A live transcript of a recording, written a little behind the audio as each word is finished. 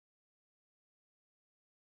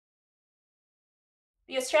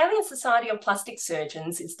The Australian Society of Plastic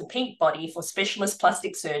Surgeons is the peak body for specialist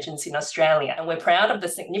plastic surgeons in Australia, and we're proud of the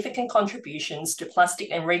significant contributions to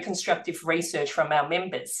plastic and reconstructive research from our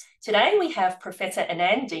members. Today, we have Professor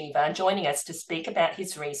Anand Deva joining us to speak about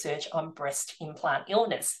his research on breast implant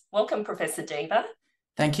illness. Welcome, Professor Deva.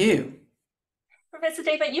 Thank you. Professor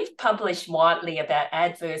Deva, you've published widely about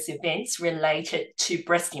adverse events related to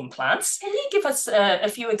breast implants. Can you give us a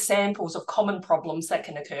few examples of common problems that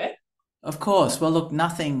can occur? Of course. Well, look,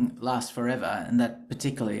 nothing lasts forever, and that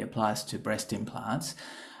particularly applies to breast implants.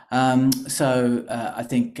 I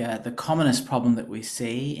think the commonest problem that we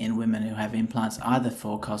see in women who have implants, either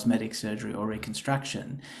for cosmetic surgery or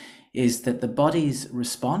reconstruction, is that the body's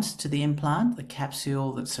response to the implant, the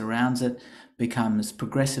capsule that surrounds it, becomes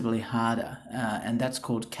progressively harder, and that's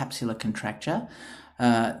called capsular contracture.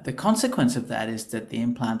 The consequence of that is that the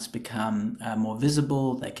implants become more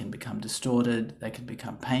visible, they can become distorted, they can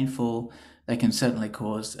become painful, they can certainly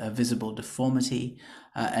cause a visible deformity,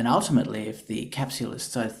 and ultimately, if the capsule is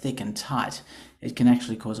so thick and tight, it can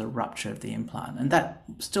actually cause a rupture of the implant. And that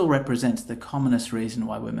still represents the commonest reason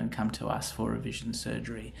why women come to us for revision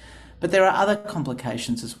surgery. But there are other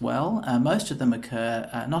complications as well. Most of them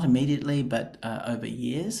occur not immediately, but over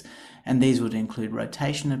years, and these would include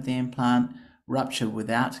rotation of the implant, rupture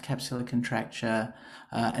without capsular contracture,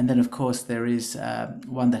 and then of course there is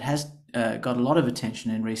one that has got a lot of attention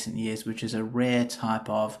in recent years, which is a rare type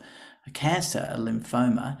of a cancer, a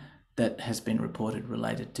lymphoma, that has been reported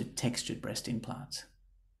related to textured breast implants.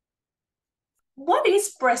 What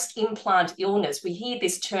is breast implant illness? We hear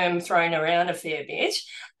this term thrown around a fair bit.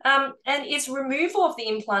 And is removal of the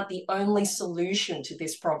implant the only solution to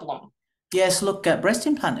this problem? Yes, look, breast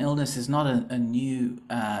implant illness is not a new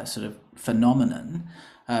sort of phenomenon.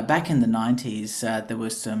 Back in the 90s, there were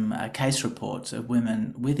some case reports of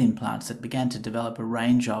women with implants that began to develop a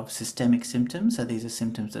range of systemic symptoms. So these are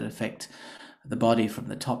symptoms that affect the body from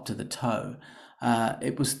the top to the toe.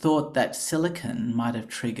 It was thought that silicone might have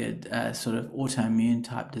triggered sort of autoimmune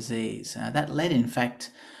type disease. That led, in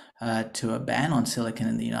fact, to a ban on silicone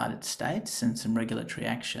in the United States and some regulatory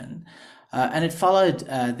action. And it followed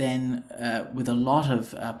then with a lot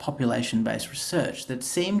of population-based research that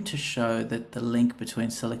seemed to show that the link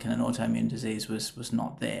between silicone and autoimmune disease was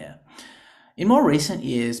not there. In more recent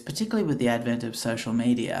years, particularly with the advent of social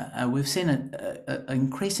media, we've seen an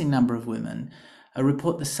increasing number of women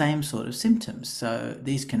report the same sort of symptoms. So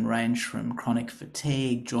these can range from chronic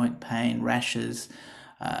fatigue, joint pain, rashes,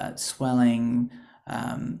 swelling,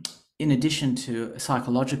 in addition to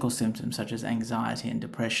psychological symptoms such as anxiety and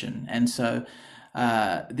depression. And so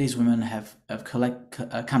these women have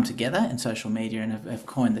come together in social media and have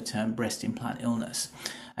coined the term breast implant illness.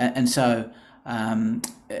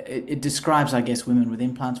 It describes, I guess, women with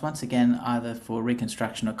implants, once again, either for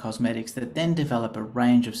reconstruction or cosmetics, that then develop a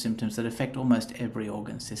range of symptoms that affect almost every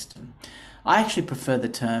organ system. I actually prefer the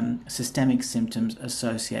term systemic symptoms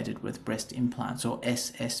associated with breast implants, or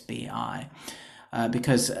SSBI.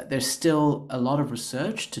 Because there's still a lot of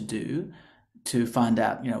research to do to find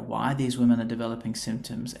out, why these women are developing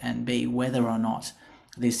symptoms, and B, whether or not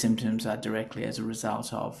these symptoms are directly as a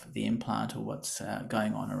result of the implant or what's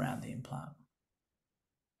going on around the implant.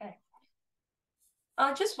 Okay.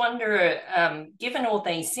 I just wonder, given all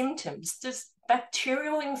these symptoms, does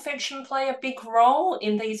bacterial infection play a big role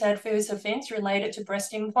in these adverse events related to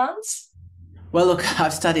breast implants? Well, look,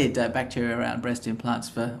 I've studied bacteria around breast implants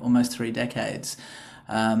for almost 3 decades.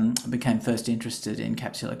 Became first interested in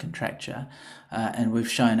capsular contracture, and we've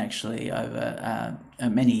shown actually over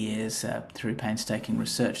many years through painstaking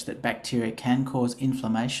research that bacteria can cause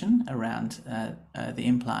inflammation around the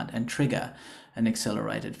implant and trigger an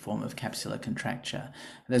accelerated form of capsular contracture.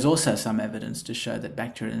 There's also some evidence to show that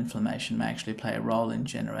bacterial inflammation may actually play a role in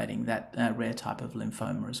generating that rare type of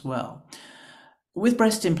lymphoma as well. With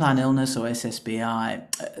breast implant illness, or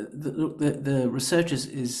SSBI, the research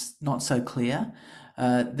is not so clear.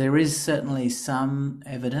 There is certainly some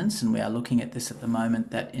evidence, and we are looking at this at the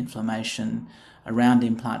moment, that inflammation around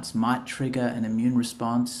implants might trigger an immune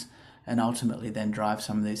response and ultimately then drive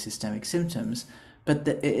some of these systemic symptoms. But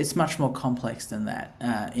it's much more complex than that,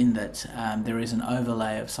 in that there is an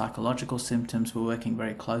overlay of psychological symptoms. We're working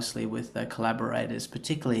very closely with collaborators,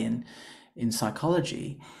 particularly in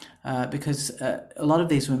psychology, because a lot of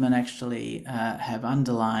these women actually have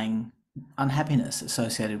underlying unhappiness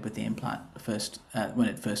associated with the implant when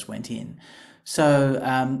it first went in. So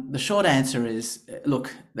the short answer is,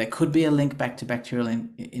 look, there could be a link back to bacterial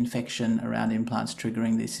infection around implants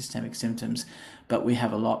triggering these systemic symptoms, but we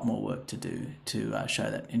have a lot more work to do to show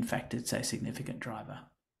that, in fact, it's a significant driver.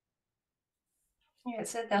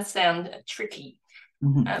 Yes, that does sound tricky.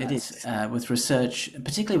 It is with research,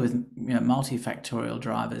 particularly with multifactorial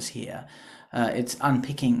drivers here. It's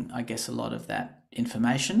unpicking, I guess, a lot of that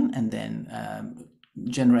information and then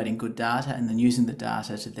generating good data and then using the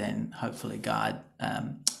data to then hopefully guide,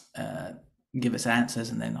 give us answers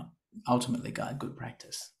and then ultimately guide good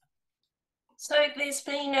practice. So there's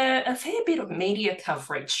been a fair bit of media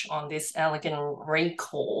coverage on this Allergan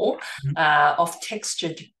recall of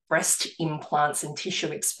textured breast implants and tissue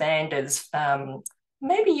expanders.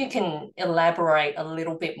 Maybe you can elaborate a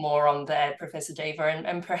little bit more on that, Professor Deva,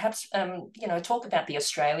 and perhaps talk about the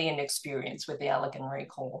Australian experience with the Allergan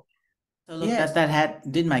recall. So look,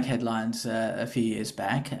 that did make headlines a few years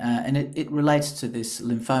back, and it relates to this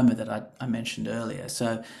lymphoma that I mentioned earlier.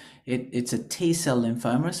 So it's a T-cell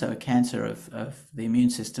lymphoma, so a cancer of the immune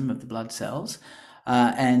system, of the blood cells.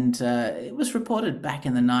 And it was reported back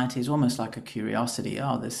in the 90s, almost like a curiosity.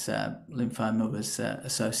 Oh, this lymphoma was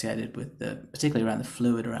associated with particularly around the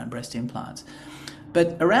fluid around breast implants.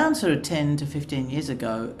 But around sort of 10 to 15 years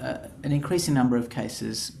ago, an increasing number of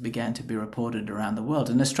cases began to be reported around the world.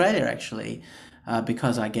 In Australia, actually,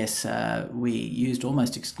 because I guess we used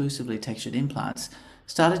almost exclusively textured implants,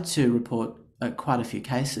 started to report quite a few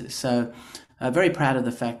cases. So very proud of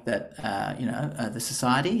the fact that, the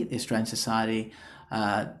Society, the Australian Society,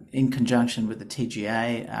 in conjunction with the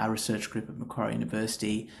TGA, our research group at Macquarie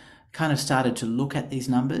University, kind of started to look at these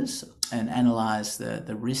numbers and analyse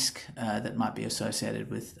the risk that might be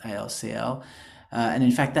associated with ALCL. And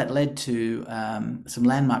in fact, that led to some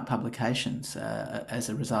landmark publications as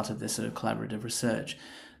a result of this sort of collaborative research.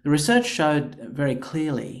 The research showed very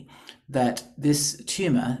clearly that this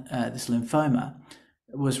tumour, this lymphoma,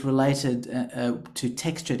 was related to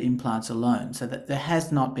textured implants alone. So that there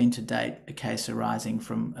has not been to date a case arising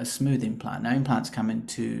from a smooth implant. Now, implants come in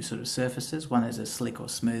two sort of surfaces. One is a slick or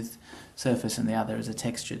smooth surface and the other is a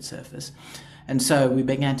textured surface. And so we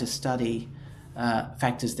began to study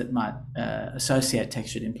factors that might associate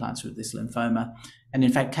textured implants with this lymphoma, and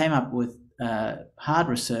in fact came up with hard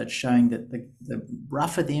research showing that the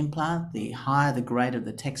rougher the implant, the higher the grade of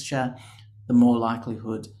the texture, the more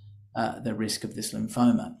likelihood the risk of this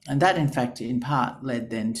lymphoma. And that, in fact, in part led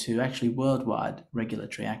then to actually worldwide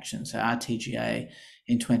regulatory action. So our TGA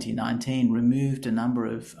in 2019 removed a number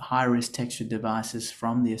of high-risk textured devices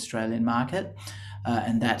from the Australian market,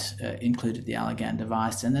 and that included the Allergan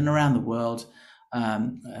device. And then around the world,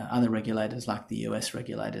 other regulators like the US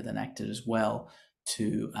regulator then acted as well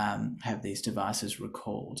to have these devices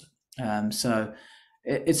recalled. So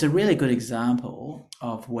it's a really good example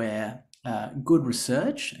of where good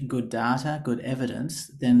research, good data, good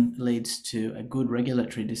evidence then leads to a good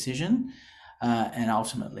regulatory decision and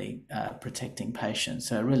ultimately protecting patients.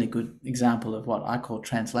 So a really good example of what I call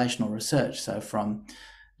translational research. So from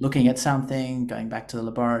looking at something, going back to the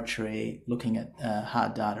laboratory, looking at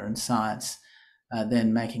hard data and science,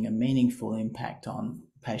 then making a meaningful impact on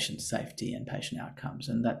patient safety and patient outcomes.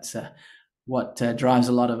 And that's what drives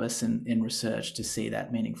a lot of us in research, to see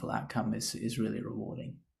that meaningful outcome is really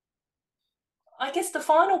rewarding. I guess the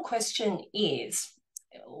final question is,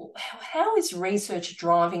 how is research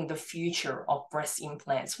driving the future of breast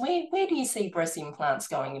implants? Where do you see breast implants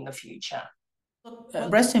going in the future?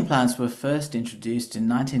 Breast implants were first introduced in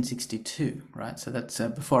 1962, right? So that's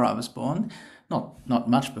before I was born, not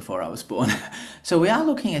much before I was born. So we are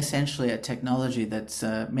looking essentially at technology that's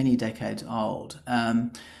many decades old.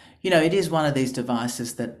 It is one of these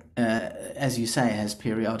devices that, as you say, has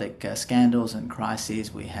periodic scandals and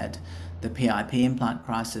crises. We had the PIP implant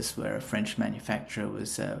crisis, where a French manufacturer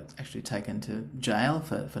was actually taken to jail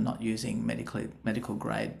for not using medical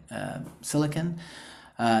grade silicon.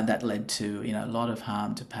 That led to a lot of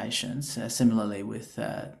harm to patients. Similarly with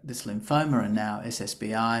this lymphoma and now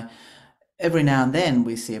SSBI, every now and then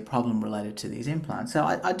we see a problem related to these implants. So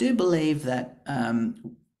I do believe that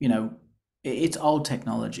it's old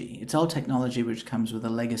technology. It's old technology which comes with a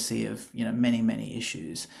legacy of many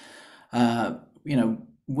issues.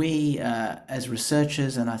 We as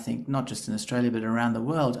researchers, and I think not just in Australia but around the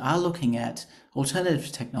world, are looking at alternative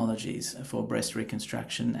technologies for breast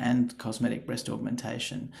reconstruction and cosmetic breast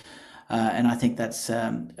augmentation. And I think that's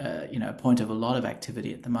a point of a lot of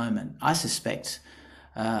activity at the moment. I suspect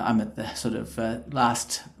I'm at the sort of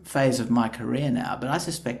last phase of my career now, but I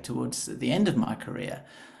suspect towards the end of my career,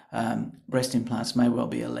 breast implants may well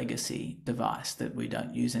be a legacy device that we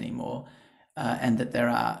don't use anymore. And that there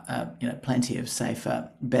are plenty of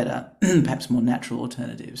safer, better, perhaps more natural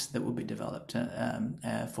alternatives that will be developed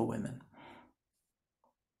for women.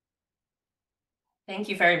 Thank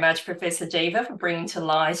you very much, Professor Deva, for bringing to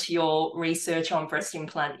light your research on breast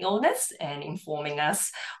implant illness and informing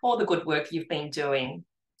us all the good work you've been doing.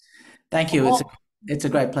 Thank you. It's a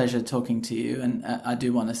great pleasure talking to you. And I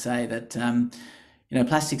do want to say that,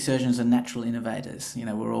 plastic surgeons are natural innovators.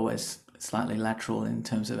 We're always slightly lateral in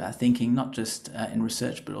terms of our thinking, not just in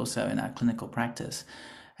research, but also in our clinical practice.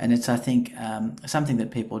 And it's, I think, something that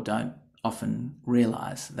people don't often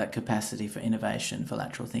realise, that capacity for innovation, for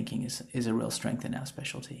lateral thinking is a real strength in our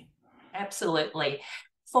specialty. Absolutely.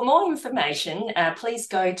 For more information, please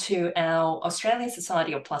go to our Australian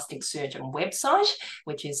Society of Plastic Surgeon website,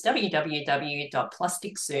 which is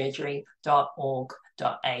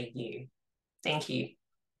www.plasticsurgery.org.au. Thank you.